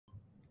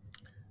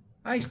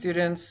Hi,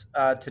 students.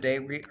 Today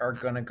we are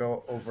going to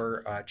go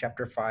over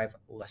Chapter 5,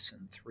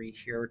 Lesson 3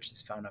 here, which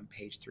is found on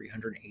page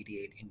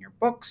 388 in your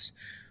books.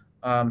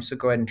 So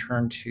go ahead and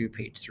turn to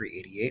page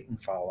 388 and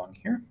follow along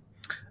here.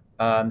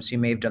 So you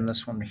may have done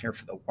this one here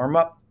for the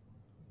warm-up.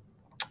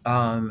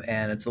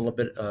 And it's a little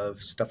bit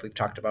of stuff we've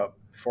talked about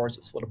before, so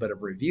it's a little bit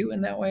of review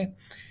in that way.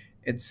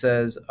 It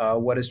says,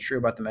 what is true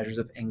about the measures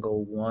of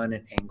angle 1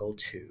 and angle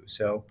 2?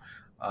 So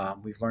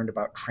we've learned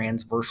about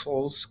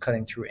transversals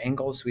cutting through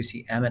angles. We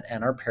see M and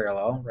N are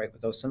parallel, right,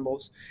 with those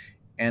symbols.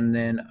 And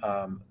then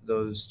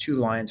those two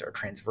lines are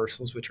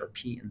transversals, which are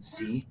P and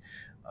C,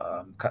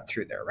 cut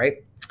through there,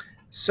 right?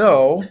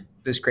 So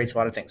this creates a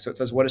lot of things. So it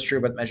says, what is true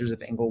about the measures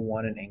of angle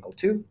 1 and angle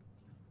 2?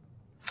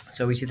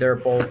 So we see they're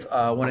both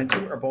 1 and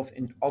 2 are both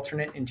in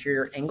alternate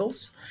interior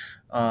angles.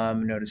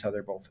 Notice how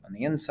they're both on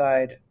the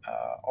inside,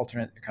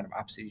 alternate, they're kind of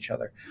opposite each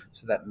other.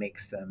 So that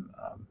makes them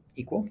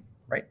equal,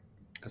 right?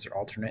 Because they're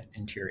alternate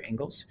interior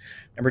angles.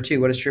 Number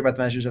 2, what is true about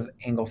the measures of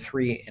angle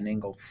 3 and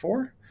angle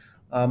 4?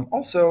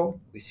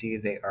 Also, we see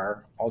they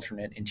are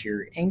alternate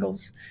interior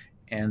angles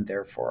and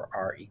therefore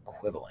are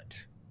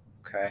equivalent.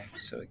 Okay,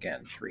 so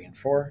again, 3 and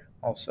 4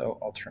 also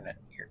alternate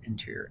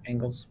interior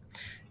angles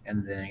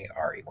and they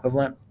are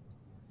equivalent.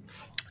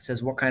 It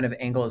says what kind of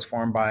angle is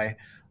formed by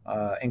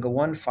angle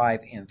 1, 5,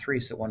 and 3.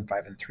 So 1,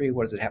 5, and 3.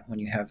 What does it happen when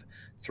you have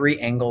three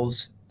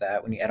angles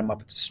that when you add them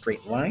up, it's a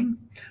straight line?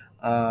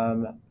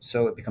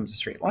 So it becomes a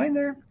straight line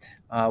there.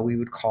 We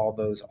would call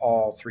those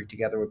all three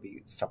together would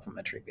be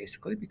supplementary,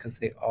 basically, because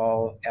they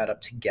all add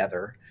up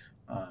together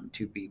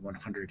to be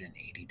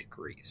 180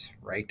 degrees,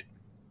 right?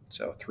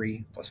 So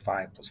 3 plus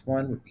 5 plus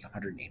 1 would be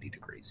 180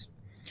 degrees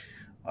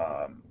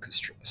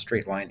because a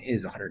straight line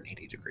is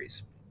 180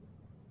 degrees.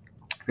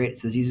 Great. It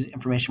says use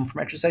information from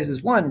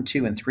exercises 1,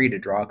 2, and 3 to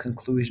draw a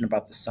conclusion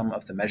about the sum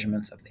of the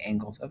measurements of the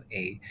angles of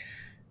A,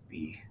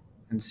 B,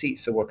 and C.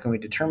 So what can we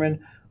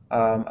determine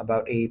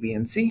about A, B,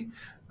 and C?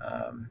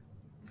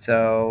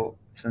 So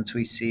since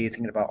we see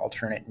thinking about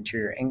alternate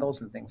interior angles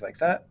and things like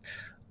that,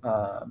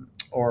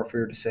 or if we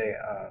were to say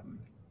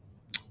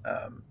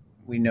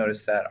we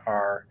notice that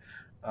our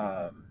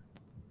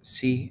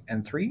C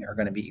and 3 are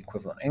going to be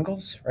equivalent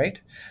angles, right?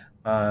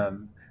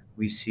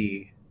 We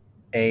see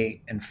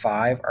A and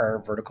 5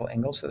 are vertical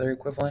angles, so they're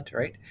equivalent,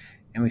 right?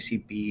 And we see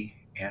B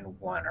and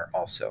 1 are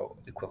also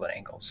equivalent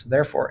angles. So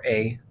therefore,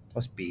 A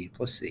plus B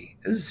plus C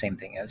is the same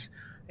thing as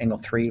angle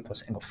 3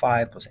 plus angle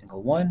 5 plus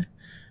angle 1.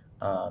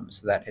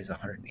 So that is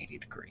 180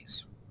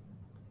 degrees.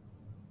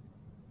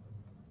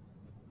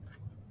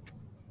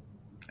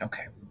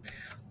 Okay.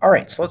 All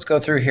right, so let's go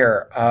through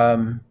here.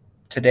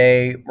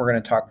 Today, we're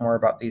going to talk more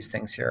about these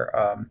things here,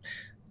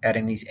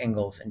 adding these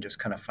angles and just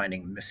kind of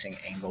finding missing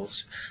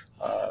angles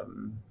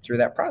through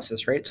that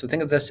process, right? So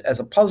think of this as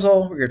a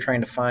puzzle where you're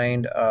trying to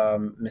find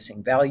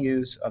missing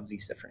values of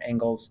these different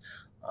angles.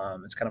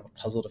 It's kind of a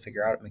puzzle to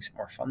figure out. It makes it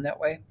more fun that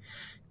way.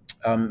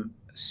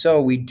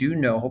 So we do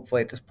know,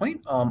 hopefully at this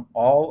point,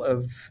 all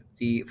of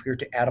if we were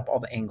to add up all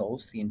the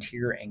angles, the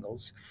interior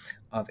angles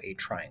of a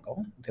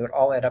triangle, they would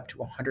all add up to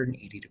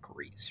 180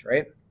 degrees,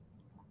 right?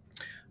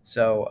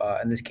 So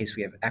in this case,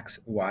 we have x,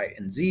 y,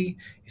 and z.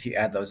 If you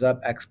add those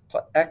up, x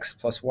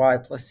plus y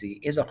plus z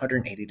is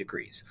 180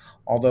 degrees.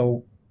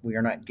 Although we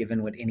are not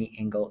given what any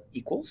angle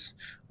equals,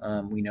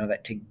 we know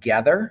that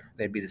together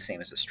they'd be the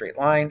same as a straight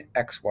line.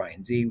 X, y,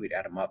 and z, we'd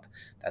add them up.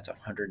 That's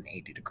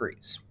 180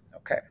 degrees.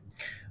 Okay.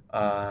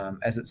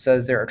 As it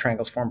says, there are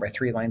triangles formed by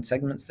three line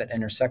segments that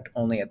intersect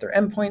only at their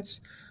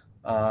endpoints.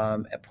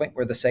 A point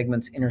where the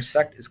segments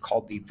intersect is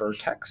called the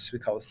vertex. We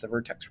call this the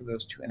vertex where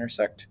those two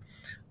intersect.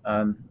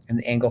 And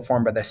the angle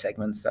formed by the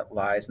segments that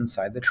lies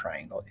inside the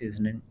triangle is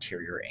an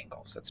interior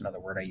angle. So that's another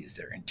word I use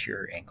there,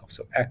 interior angle.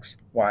 So x,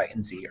 y,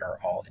 and z are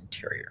all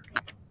interior.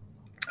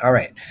 All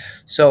right,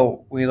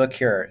 so we look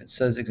here. It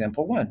says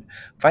example 1.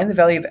 Find the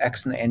value of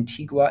x in the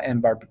Antigua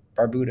and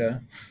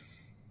Barbuda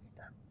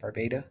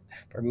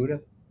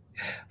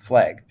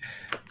flag.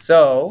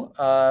 So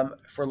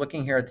if we're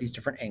looking here at these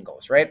different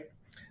angles, right?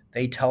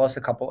 They tell us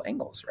a couple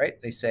angles,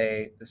 right? They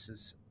say this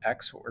is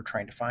x, what we're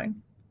trying to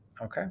find,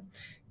 okay?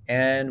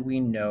 And we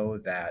know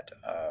that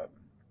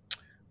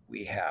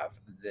we have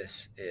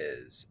this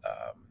is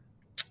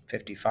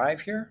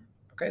 55 here,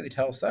 okay? They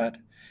tell us that.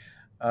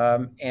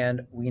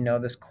 And we know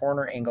this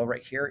corner angle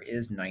right here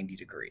is 90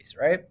 degrees,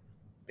 right?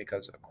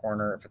 Because a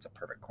corner, if it's a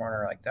perfect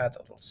corner like that, the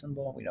little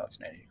symbol, we know it's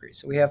 90 degrees.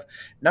 So we have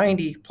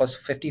 90 plus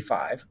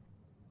 55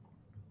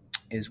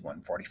 is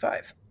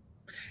 145.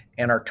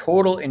 And our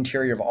total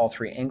interior of all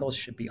three angles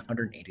should be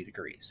 180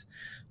 degrees.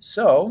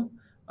 So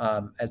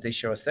as they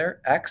show us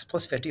there, x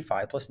plus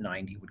 55 plus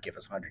 90 would give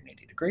us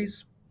 180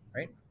 degrees,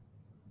 right?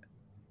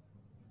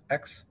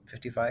 X,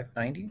 55,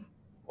 90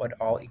 would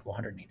all equal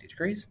 180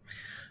 degrees.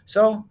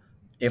 So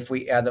if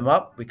we add them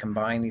up, we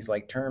combine these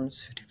like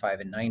terms,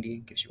 55 and 90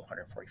 gives you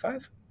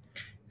 145.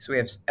 So we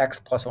have x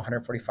plus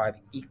 145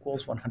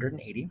 equals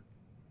 180.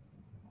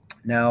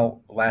 Now,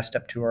 last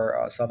step to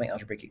our solving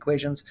algebraic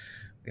equations,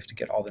 We have to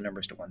get all the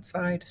numbers to one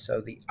side. So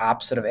the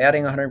opposite of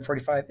adding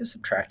 145 is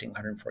subtracting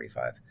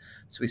 145.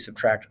 So we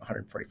subtract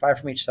 145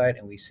 from each side,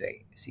 and we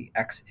see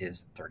x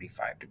is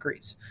 35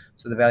 degrees.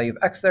 So the value of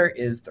x there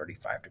is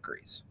 35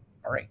 degrees.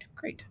 All right,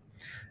 great.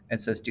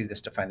 It says do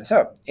this to find this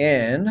out.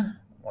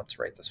 Let's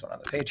write this one on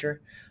the page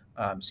here.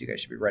 So you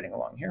guys should be writing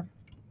along here.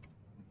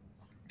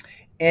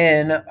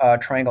 In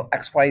triangle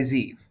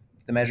XYZ,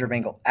 the measure of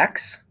angle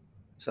x,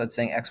 so that's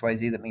saying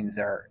XYZ, that means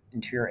their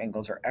interior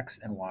angles are x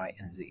and y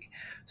and z.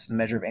 So the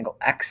measure of angle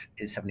x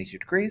is 72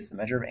 degrees. The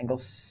measure of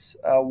angle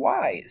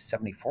y is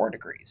 74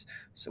 degrees.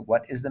 So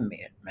what is the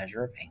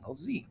measure of angle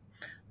z?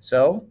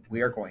 So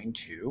we are going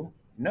to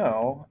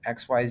know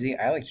XYZ.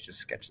 I like to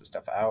just sketch this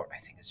stuff out. I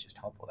think it's just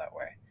helpful that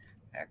way.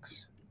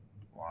 X,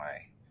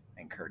 y.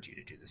 I encourage you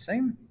to do the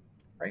same,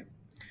 right?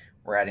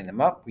 We're adding them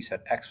up. We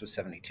said x was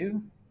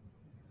 72.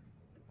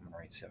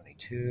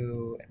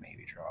 72 and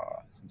maybe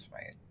draw, since my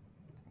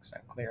thing's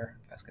not clear,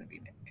 that's going to be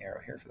an arrow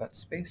here for that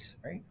space,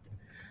 right?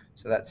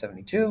 So that's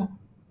 72.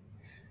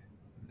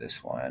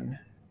 This one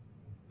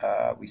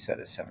we said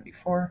is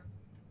 74.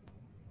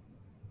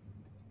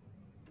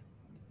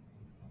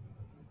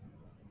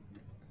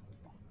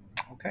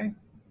 Okay.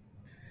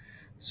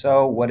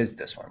 So what is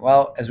this one?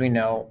 Well, as we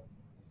know,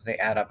 they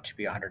add up to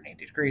be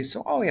 180 degrees.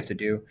 So all we have to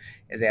do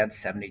is add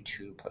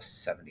 72 plus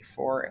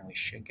 74, and we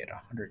should get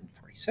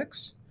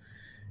 146.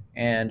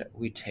 And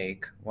we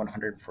take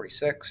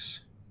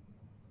 146,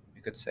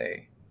 you could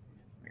say,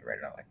 let me write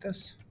it out like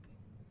this.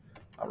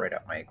 I'll write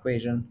out my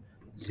equation,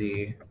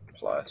 z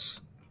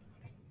plus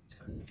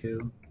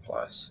 72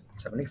 plus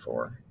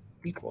 74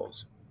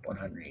 equals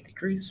 180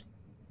 degrees.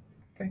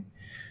 Okay,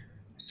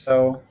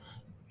 so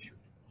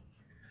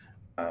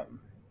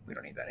we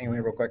don't need that anyway,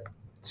 real quick.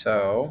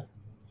 So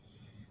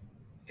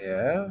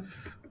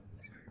if,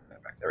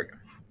 there we go.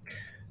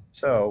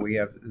 So we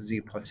have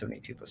z plus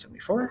 72 plus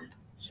 74.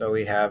 So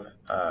we have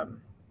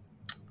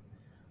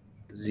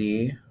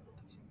z,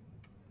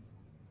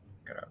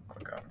 gotta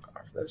click on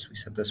off this. We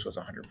said this was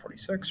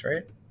 146,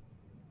 right?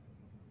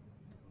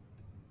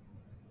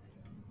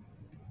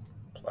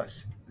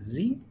 Plus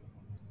z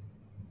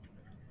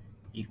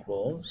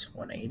equals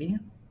 180.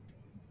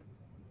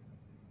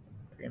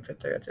 We can fit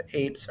there. That's an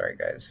 8. Sorry,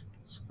 guys.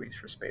 Squeeze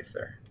for space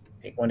there.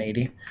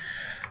 180.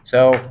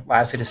 So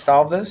lastly, to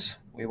solve this,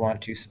 we want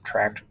to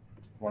subtract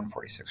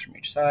 146 from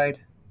each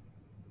side.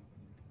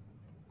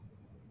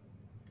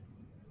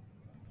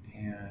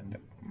 And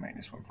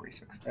minus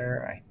 146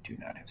 there. I do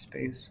not have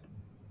space.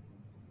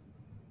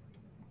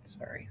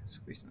 Sorry,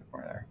 squeezed in the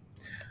corner there.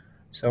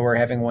 So we're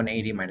having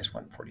 180 minus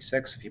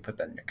 146. If you put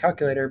that in your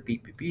calculator,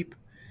 beep, beep, beep,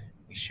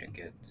 we should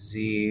get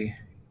z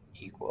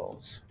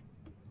equals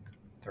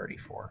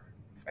 34,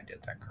 if I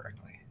did that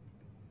correctly.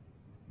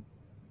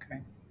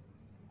 Okay.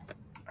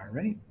 All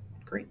right,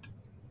 great.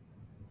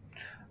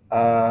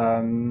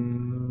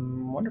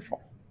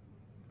 Wonderful.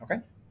 Okay,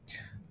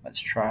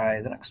 let's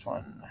try the next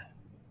one.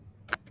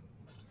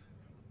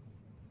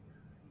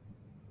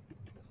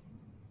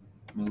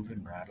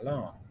 Moving right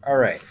along. All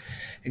right,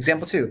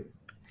 example 2.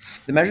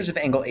 The measures of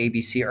angle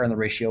ABC are in the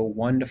ratio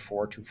 1 to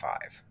 4 to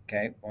 5.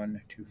 Okay, 1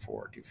 to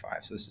 4 to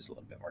 5. So this is a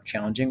little bit more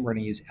challenging. We're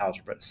going to use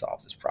algebra to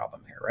solve this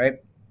problem here,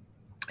 right?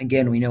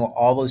 Again, we know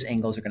all those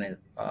angles are going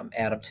to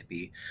add up to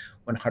be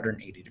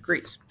 180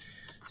 degrees.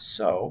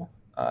 So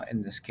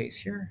in this case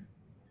here,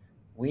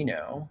 we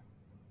know,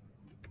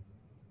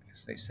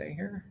 as they say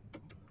here,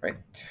 right?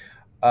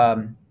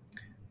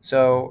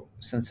 So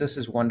since this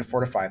is 1 to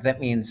 4 to 5, that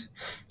means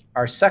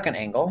our second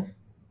angle,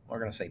 we're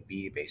going to say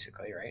B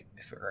basically, right?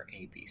 If it were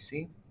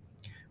ABC,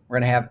 we're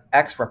going to have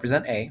X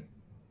represent A,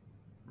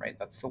 right?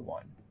 That's the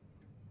 1.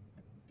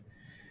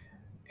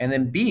 And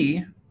then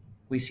B,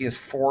 we see as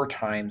 4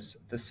 times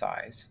the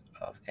size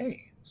of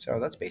A. So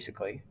that's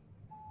basically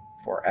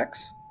 4X.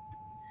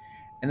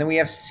 And then we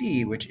have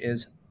C, which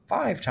is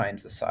 5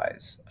 times the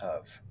size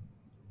of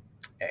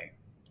A.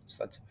 So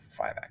that's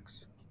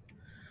 5X.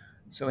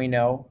 So we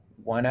know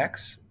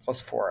 1X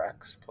plus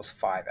 4X plus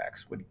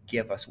 5X would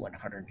give us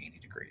 180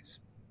 degrees.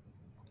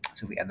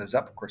 So if we add those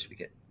up, of course, we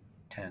get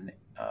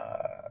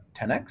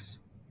 10x,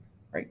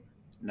 right?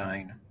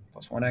 9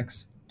 plus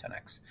 1x,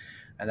 10x.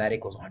 And that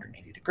equals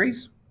 180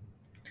 degrees.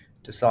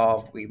 To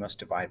solve, we must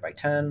divide by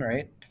 10,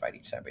 right? Divide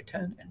each side by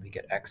 10, and we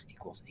get x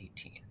equals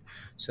 18.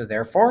 So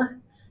therefore,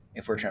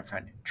 if we're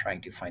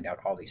trying to find out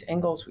all these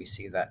angles, we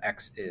see that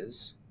x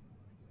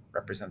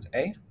represents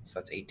A, so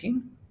that's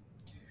 18.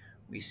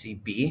 We see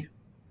B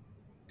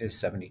is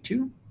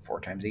 72, 4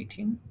 times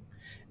 18.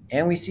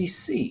 And we see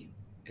C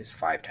is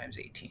 5 times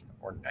 18,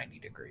 or 90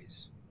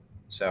 degrees.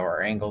 So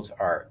our angles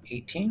are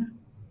 18,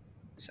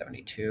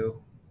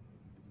 72,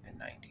 and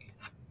 90.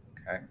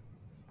 Okay.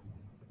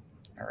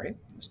 All right,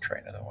 let's try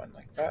another one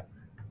like that.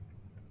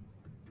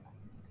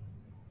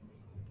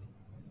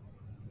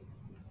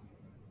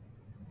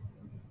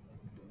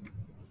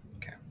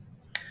 Okay.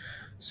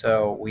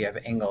 So we have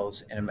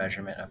angles in a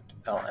measurement of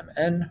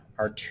LMN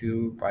are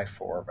 2 by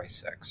 4 by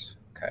 6.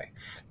 Okay.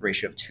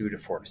 Ratio of 2 to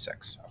 4 to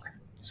 6. Okay.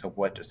 So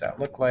what does that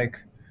look like?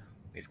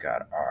 We've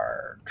got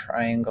our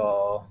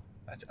triangle.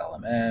 That's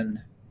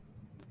LMN.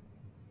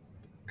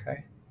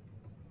 Okay.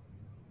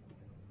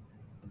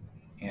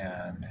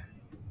 And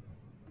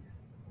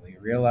we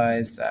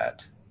realize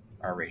that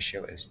our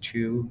ratio is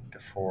 2 to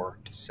 4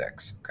 to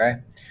 6. Okay.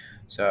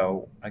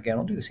 So again,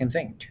 we'll do the same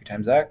thing. 2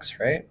 times x,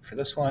 right, for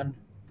this one.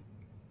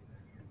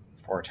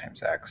 4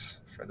 times x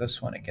for this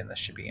one. Again, this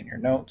should be in your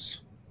notes,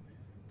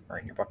 or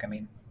in your book, I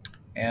mean.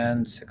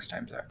 And 6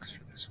 times x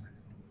for this one.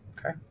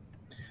 Okay.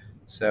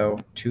 So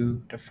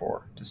 2 to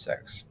 4 to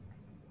 6.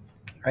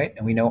 Right?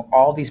 And we know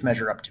all these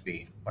measure up to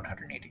be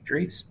 180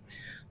 degrees.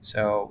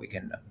 So we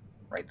can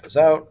write those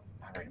out.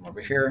 I'll write them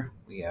over here.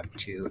 We have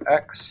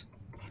 2x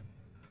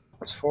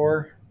plus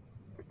 4,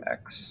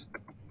 x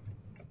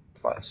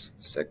plus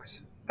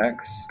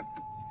 6x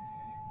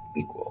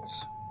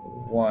equals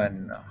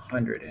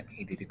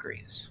 180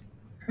 degrees.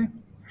 Okay.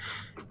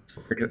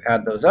 If we're to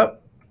add those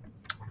up,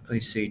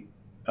 we see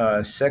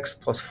 6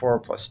 plus 4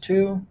 plus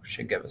 2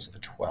 should give us a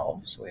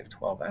 12. So we have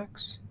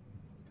 12x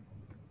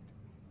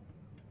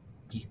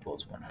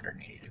equals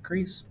 180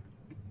 degrees.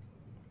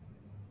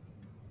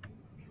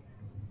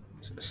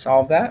 So to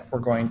solve that, we're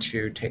going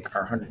to take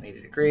our 180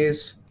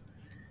 degrees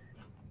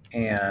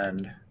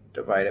and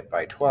divide it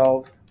by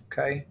 12,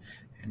 okay?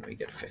 And we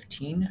get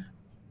 15.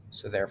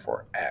 So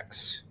therefore,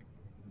 x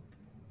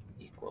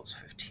equals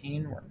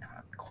 15. We're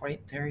not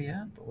quite there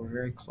yet, but we're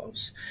very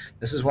close.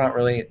 This is when it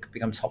really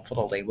becomes helpful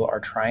to label our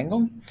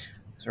triangle.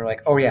 So we're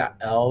like, oh yeah,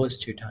 L was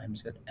 2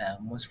 times it,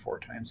 M was 4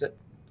 times it,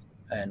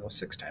 N was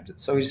 6 times it.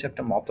 So we just have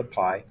to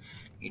multiply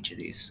each of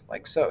these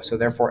like so. So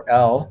therefore,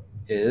 L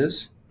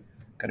is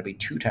going to be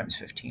 2 times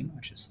 15,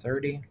 which is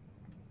 30.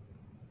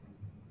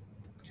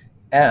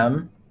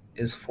 M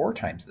is 4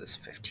 times this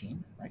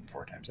 15, right?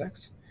 4 times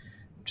x,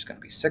 which is going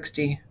to be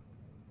 60.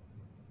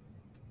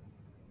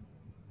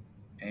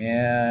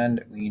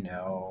 And we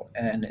know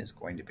N is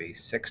going to be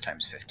 6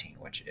 times 15,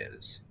 which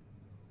is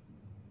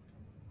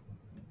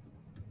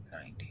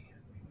 90.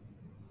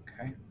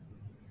 Okay.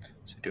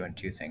 So doing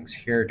 2 things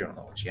here, doing a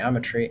little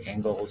geometry,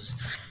 angles,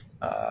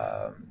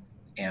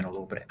 and a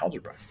little bit of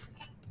algebra.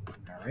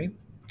 All right.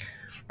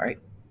 All right.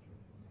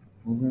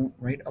 Moving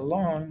right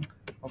along.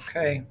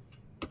 Okay.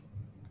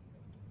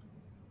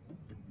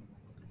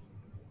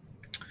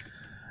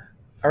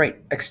 All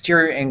right,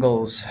 exterior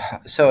angles.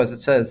 So as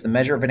it says, the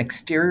measure of an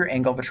exterior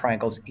angle of a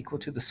triangle is equal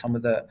to the sum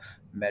of the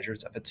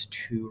measures of its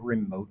 2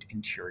 remote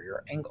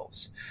interior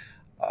angles.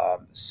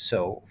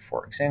 So,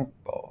 for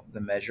example,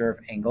 the measure of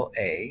angle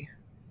A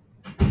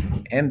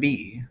and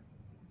B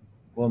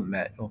will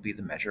be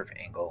the measure of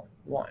angle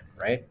 1,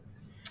 right?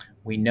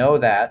 We know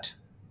that,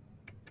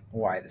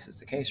 why this is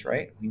the case,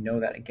 right? We know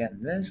that, again,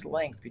 this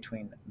length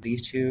between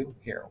these two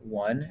here,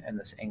 1 and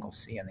this angle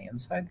C on the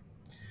inside,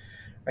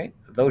 right?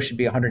 Those should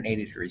be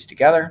 180 degrees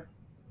together.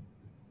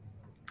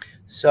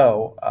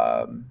 So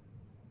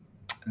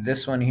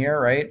this one here,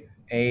 right?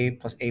 A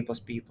plus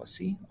B plus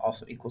C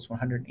also equals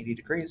 180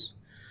 degrees.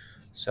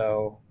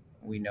 So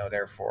we know,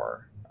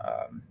 therefore,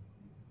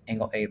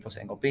 angle A plus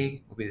angle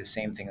B will be the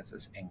same thing as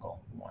this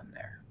angle 1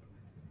 there.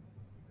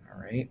 All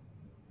right.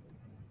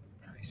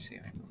 Let me see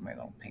if I move my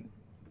little pink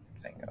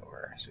thing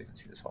over so we can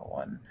see this whole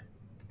one.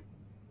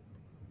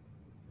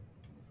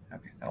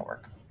 Okay, that'll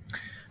work.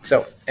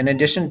 So in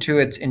addition to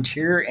its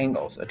interior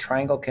angles, a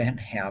triangle can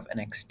have an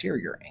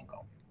exterior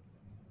angle.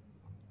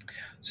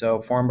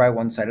 So formed by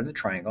one side of the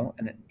triangle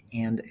and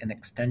an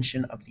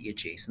extension of the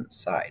adjacent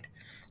side.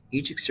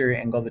 Each exterior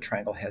angle of the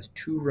triangle has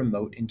 2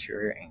 remote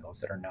interior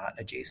angles that are not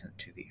adjacent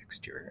to the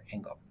exterior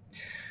angle.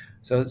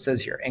 So it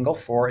says here, angle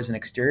 4 is an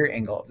exterior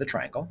angle of the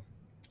triangle.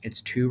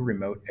 Its 2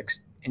 remote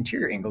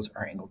interior angles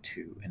are angle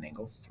 2 and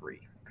angle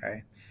 3,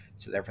 okay?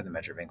 So therefore the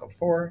measure of angle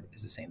 4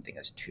 is the same thing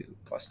as 2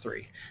 plus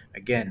 3.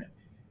 Again,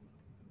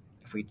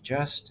 if we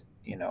just,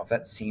 if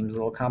that seems a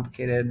little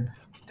complicated,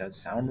 it does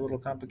sound a little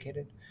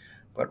complicated,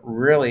 but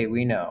really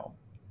we know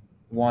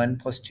 1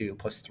 plus 2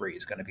 plus 3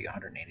 is going to be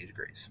 180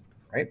 degrees,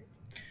 right?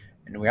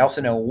 And we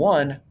also know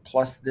 1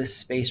 plus this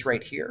space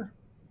right here,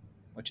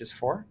 which is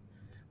 4,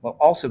 will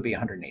also be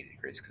 180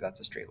 degrees because that's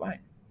a straight line.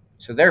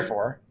 So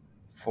therefore,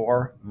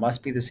 4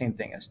 must be the same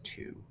thing as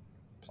 2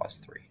 plus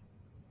 3.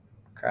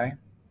 Okay?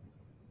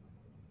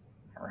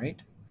 All right.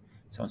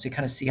 So once you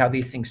kind of see how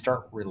these things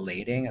start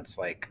relating, it's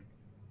like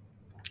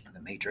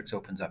the matrix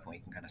opens up and we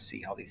can kind of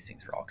see how these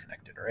things are all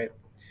connected, all right?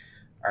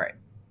 All right.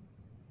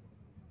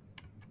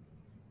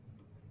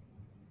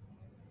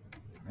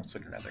 Let's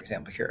look at another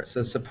example here.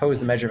 So suppose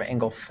the measure of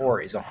angle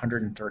 4 is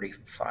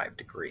 135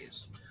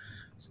 degrees.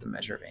 So the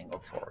measure of angle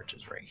 4, which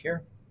is right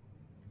here,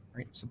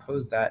 right?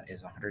 Suppose that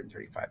is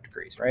 135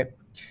 degrees, right?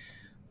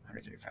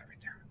 135 right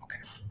there.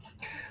 Okay.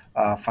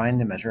 Find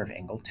the measure of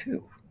angle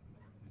 2.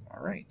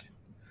 All right.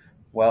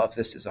 Well, if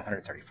this is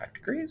 135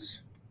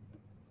 degrees,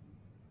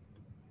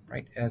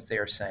 right, as they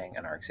are saying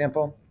in our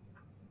example,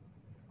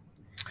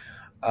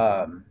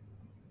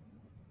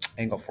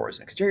 angle 4 is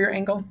an exterior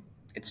angle.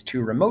 Its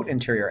 2 remote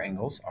interior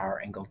angles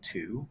are angle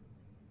 2,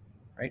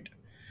 right,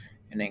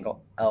 and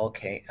angle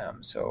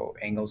LKM. So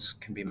angles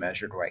can be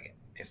measured, right,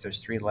 if there's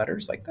 3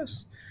 letters like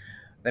this.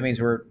 that means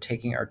we're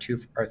taking our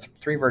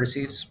three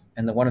vertices,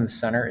 and the one in the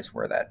center is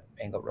where that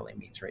angle really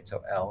meets, right?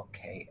 So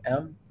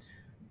LKM,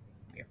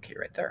 we have K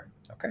right there.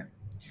 Okay.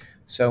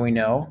 So we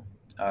know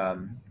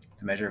the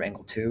measure of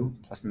angle 2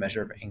 plus the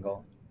measure of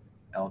angle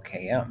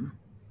LKM,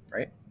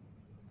 right,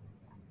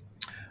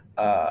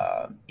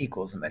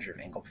 equals the measure of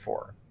angle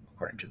 4,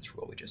 according to this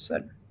rule we just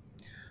said.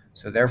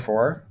 So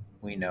therefore,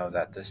 we know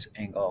that this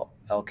angle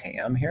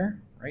LKM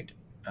here, right,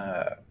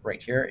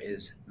 right here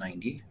is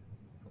 90,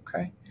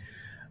 okay,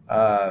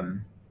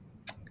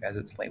 as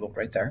it's labeled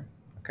right there,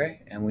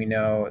 okay, and we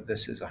know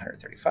this is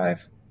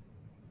 135,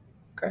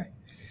 okay.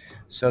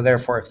 So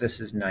therefore, if this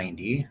is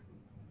 90,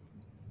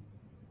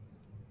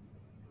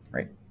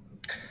 right,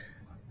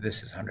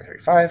 this is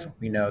 135.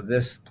 We know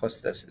this plus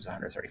this is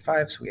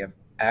 135, so we have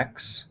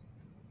x.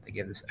 They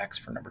gave this x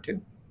for number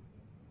 2.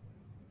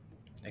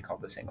 They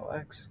called this angle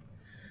x.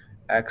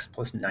 X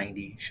plus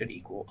 90 should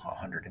equal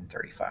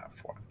 135.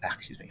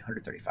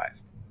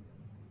 135.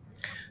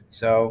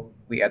 So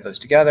we add those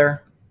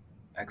together.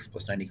 X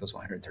plus 90 equals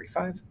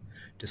 135.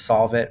 To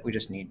solve it, we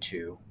just need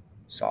to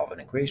solve an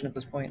equation at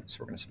this point. So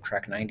we're going to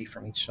subtract 90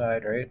 from each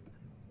side, right?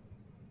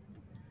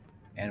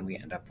 And we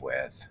end up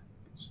with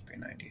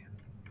 90.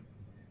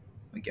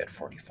 We get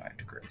 45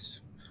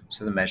 degrees.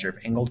 So the measure of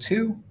angle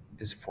 2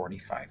 is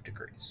 45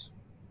 degrees.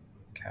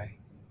 Okay.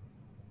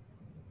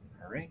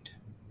 All right.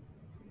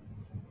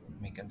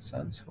 Making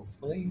sense,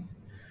 hopefully.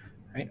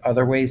 Right.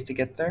 Other ways to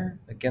get there.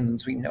 Again,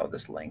 since we know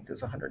this length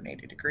is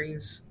 180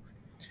 degrees,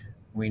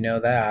 we know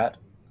that.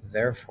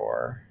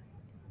 Therefore,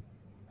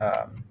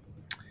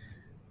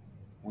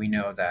 we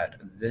know that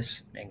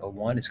this angle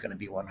 1 is going to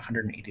be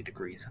 180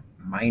 degrees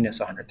minus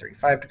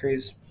 135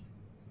 degrees.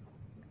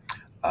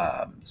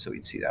 So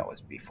we'd see that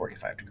would be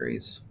 45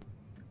 degrees.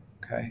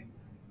 Okay,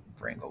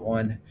 for angle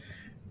 1.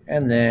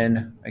 And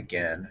then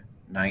again,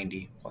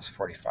 90 plus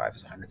 45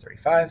 is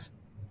 135.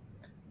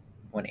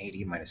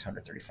 180 minus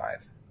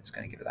 135 is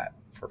going to give that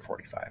for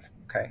 45.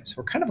 Okay, so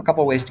we're kind of a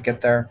couple ways to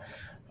get there.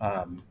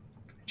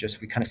 Just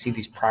we kind of see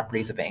these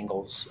properties of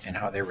angles and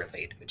how they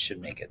relate. It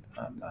should make it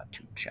not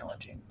too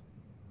challenging.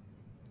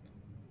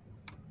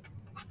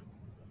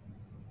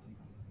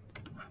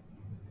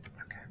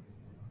 Okay.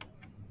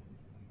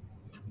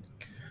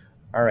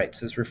 All right,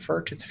 so let's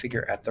refer to the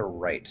figure at the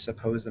right.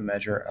 Suppose the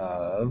measure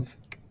of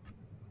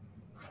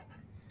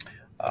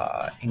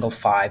angle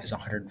 5 is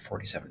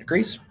 147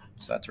 degrees.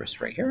 So that's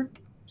this right here.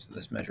 So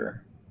this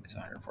measure is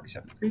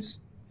 147 degrees.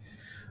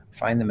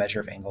 Find the measure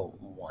of angle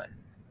 1.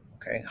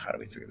 Okay, how do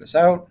we figure this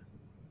out?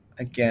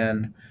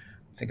 Again,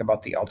 think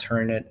about the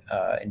alternate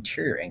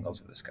interior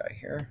angles of this guy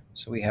here.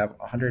 So we have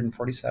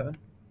 147.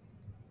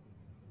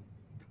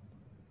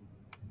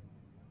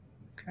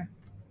 Okay.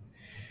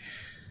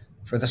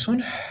 For this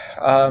one,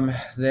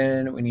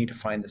 then we need to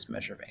find this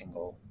measure of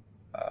angle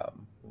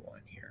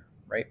 1 here,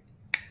 right?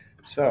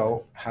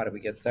 So how do we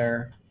get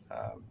there?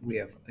 We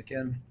have,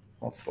 again,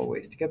 multiple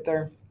ways to get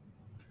there.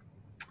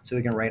 So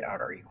we can write out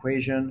our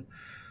equation.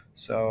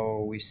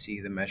 So we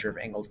see the measure of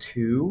angle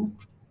 2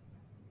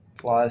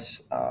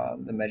 plus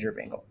the measure of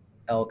angle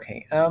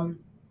LKM.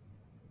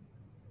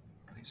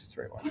 I think it's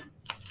the right one.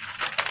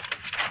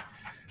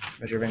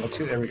 Measure of angle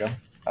 2, there we go.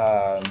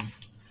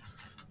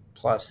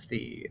 Plus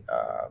the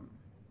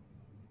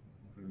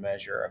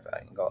measure of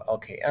angle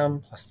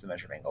LKM plus the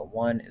measure of angle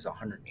 1 is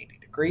 180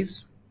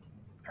 degrees.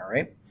 All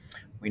right.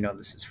 We know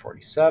this is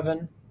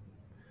 47.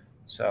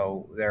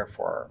 So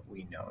therefore,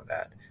 we know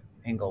that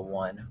angle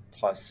 1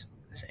 plus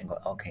this angle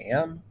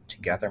LKM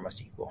together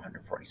must equal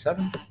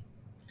 147.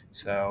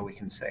 So we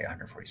can say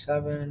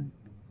 147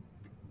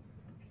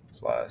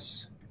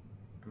 plus,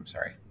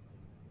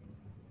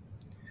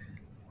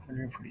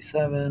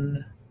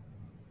 147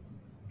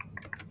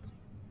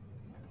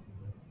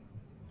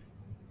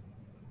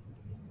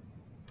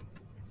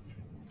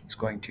 is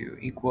going to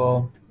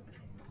equal,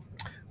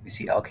 we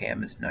see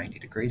LKM is 90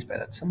 degrees by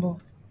that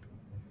symbol.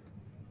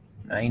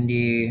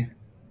 90, and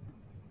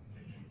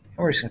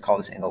we're just going to call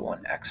this angle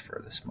 1 x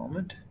for this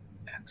moment,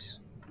 x.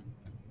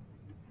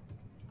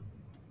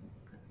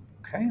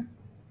 Okay.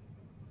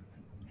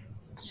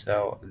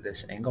 So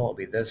this angle will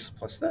be this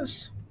plus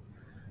this.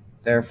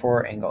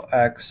 Therefore, angle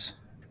x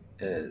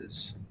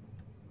is,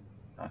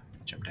 I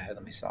jumped ahead,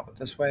 let me solve it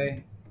this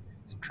way.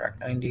 Subtract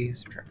 90,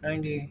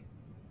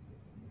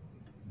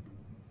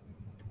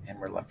 and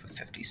we're left with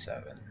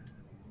 57.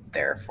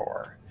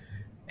 Therefore,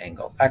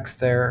 angle x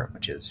there,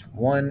 which is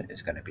 1,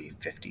 is going to be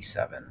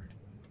 57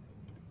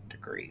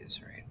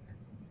 degrees, right?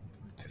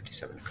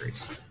 57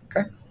 degrees.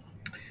 Okay.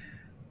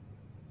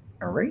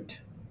 All right.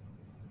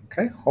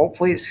 Okay,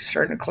 hopefully it's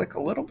starting to click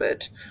a little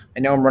bit. I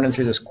know I'm running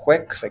through this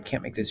quick because I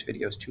can't make these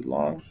videos too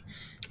long.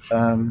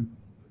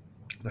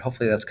 But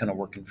hopefully that's kind of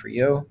working for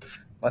you.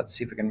 Let's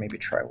see if we can maybe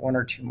try 1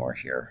 or 2 more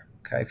here.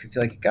 Okay, if you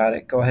feel like you got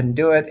it, go ahead and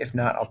do it. If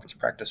not, I'll just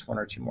practice 1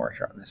 or 2 more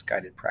here on this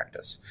guided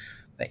practice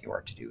that you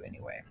are to do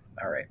anyway.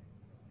 All right.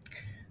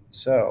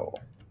 So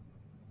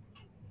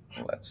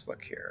let's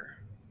look here.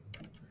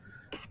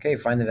 Okay,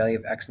 find the value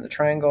of x in the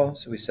triangle.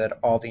 So we said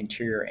all the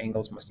interior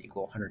angles must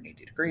equal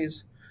 180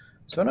 degrees.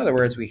 So in other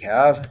words, we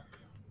have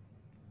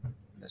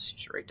this you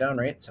should write down,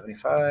 right?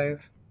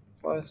 75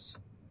 plus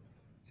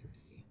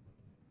 60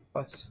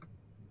 plus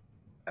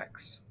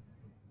x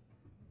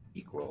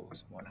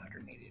equals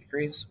 180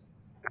 degrees.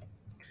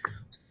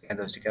 So add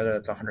those together,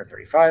 that's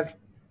 135.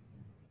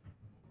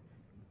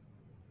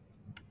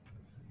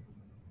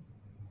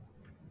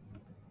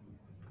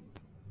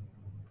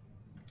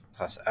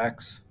 Plus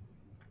x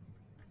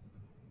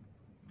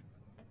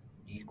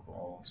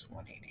equals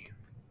 180.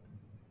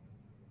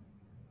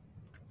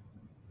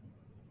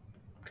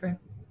 Okay,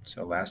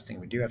 so last thing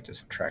we do, have to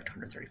subtract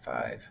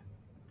 135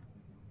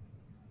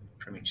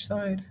 from each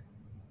side.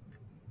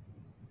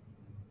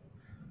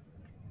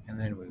 And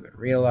then we would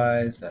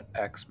realize that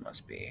x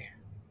must be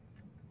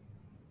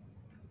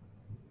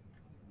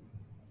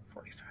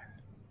 45.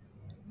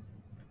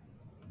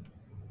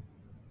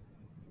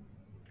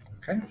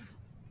 Okay,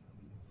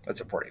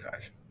 that's a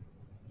 45.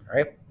 All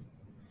right,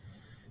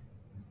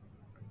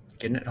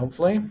 getting it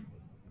hopefully.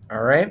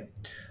 All right.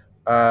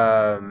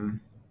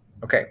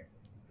 Okay,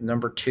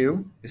 number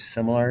 2 is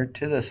similar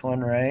to this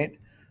one, right?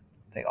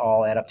 They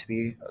all add up to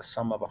be a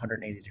sum of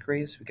 180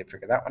 degrees. We could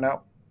figure that one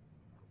out.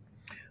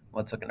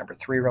 Let's look at number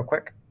 3 real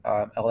quick.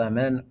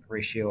 LMN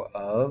ratio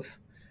of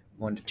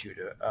 1 to 2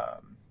 to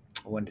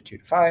 1 to 2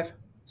 to 5.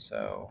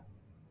 So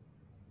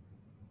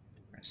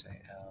we're going to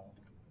say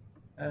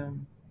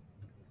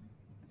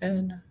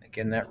LMN.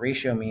 Again, that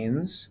ratio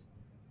means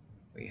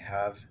we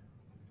have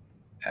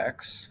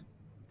x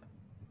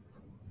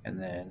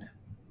and then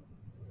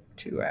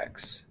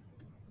 2x,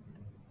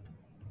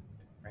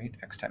 right?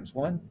 X times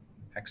 1,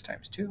 x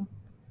times 2,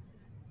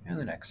 and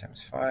then x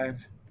times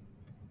 5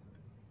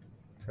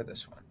 for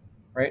this one,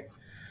 right?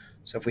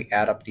 So if we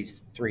add up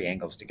these 3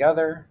 angles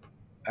together,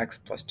 x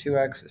plus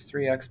 2x is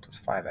 3x plus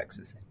 5x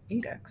is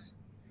 8x,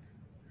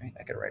 right?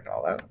 I could write it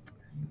all out.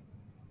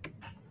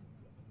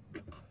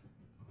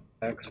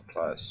 X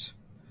plus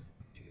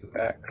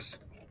 2x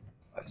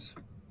plus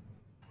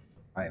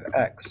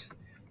 5x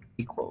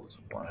equals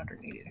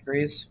 180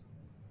 degrees.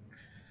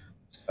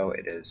 So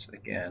it is,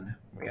 again,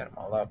 we add them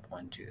all up,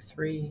 1, 2,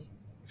 3,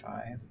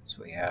 5.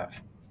 So we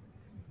have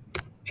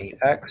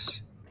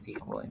 8x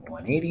equaling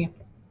 180.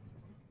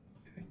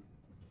 Okay.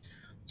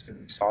 So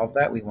to solve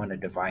that, we want to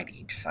divide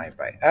each side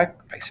by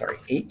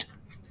 8.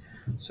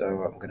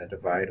 So I'm going to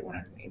divide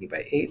 180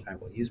 by 8. I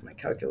will use my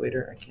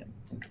calculator. I can't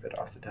think of it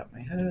off the top of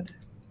my head.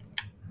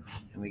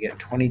 And we get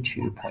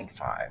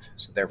 22.5.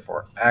 So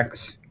therefore,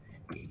 x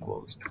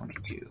equals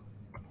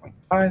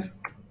 22.5.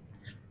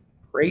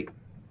 Great.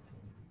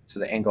 So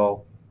the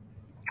angle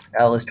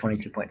L is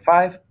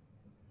 22.5.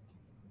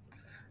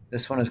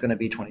 This one is going to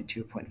be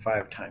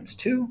 22.5 times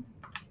 2,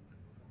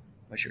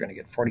 which you're going to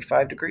get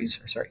 45 degrees.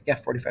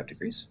 45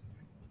 degrees.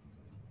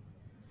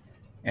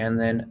 And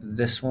then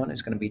this one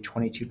is going to be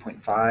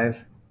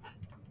 22.5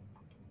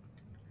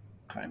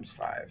 times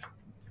 5.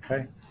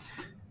 Okay.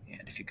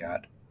 And if you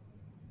got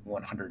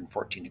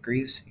 114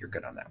 degrees, you're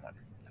good on that one.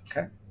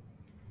 Okay.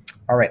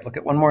 All right, look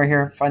at one more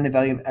here. Find the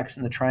value of x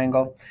in the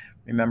triangle.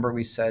 Remember,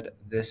 we said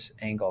this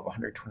angle of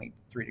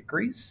 123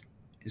 degrees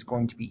is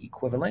going to be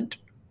equivalent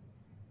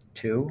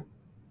to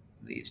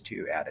these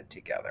two added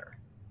together.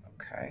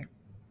 Okay.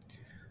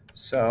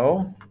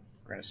 So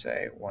we're going to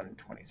say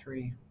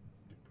 123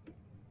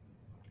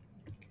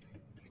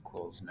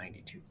 equals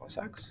 92 plus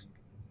x.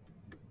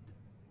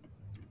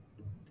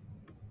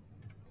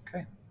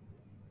 Okay.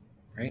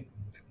 Right?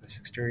 This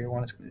exterior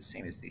one is going to be the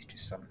same as these two,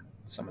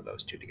 sum of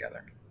those two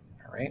together.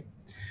 All right.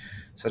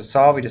 So to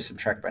solve, we just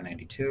subtract by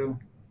 92.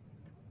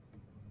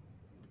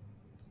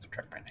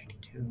 Subtract by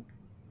 92.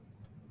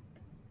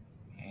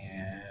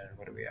 And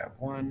what do we have?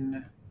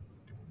 1.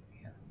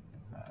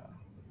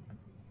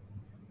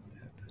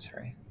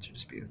 Sorry, it should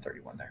just be the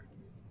 31 there.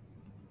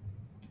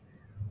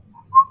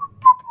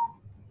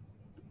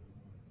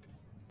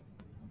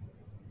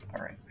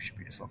 All right, we should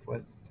be just left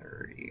with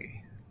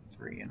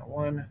 33 and a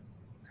 1.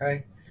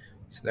 Okay,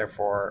 so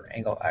therefore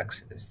angle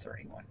x is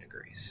 31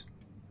 degrees.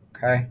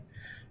 Okay,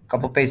 a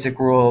couple basic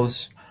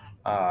rules.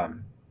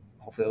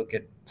 Hopefully we'll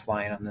get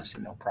flying on this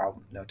in no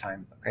problem, no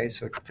time. Okay,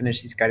 so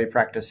finish these guided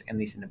practice and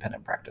these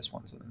independent practice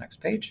ones on the next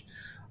page.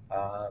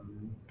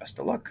 Best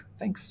of luck.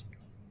 Thanks.